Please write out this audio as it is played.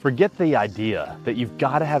Forget the idea that you've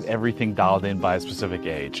got to have everything dialed in by a specific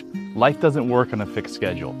age. Life doesn't work on a fixed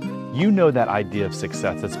schedule. You know that idea of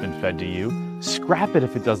success that's been fed to you. Scrap it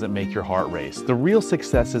if it doesn't make your heart race. The real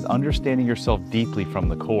success is understanding yourself deeply from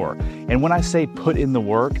the core. And when I say put in the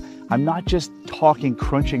work, I'm not just talking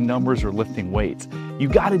crunching numbers or lifting weights. You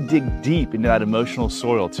got to dig deep into that emotional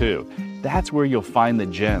soil too. That's where you'll find the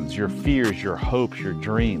gems, your fears, your hopes, your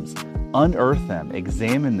dreams. Unearth them,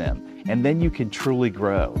 examine them, and then you can truly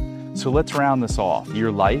grow. So let's round this off.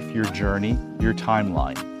 Your life, your journey, your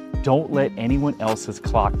timeline. Don't let anyone else's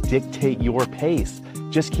clock dictate your pace.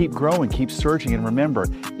 Just keep growing, keep searching, and remember,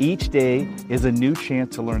 each day is a new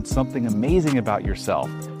chance to learn something amazing about yourself.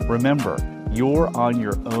 Remember, you're on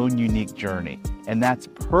your own unique journey, and that's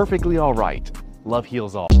perfectly all right. Love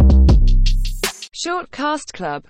heals all. Shortcast Club.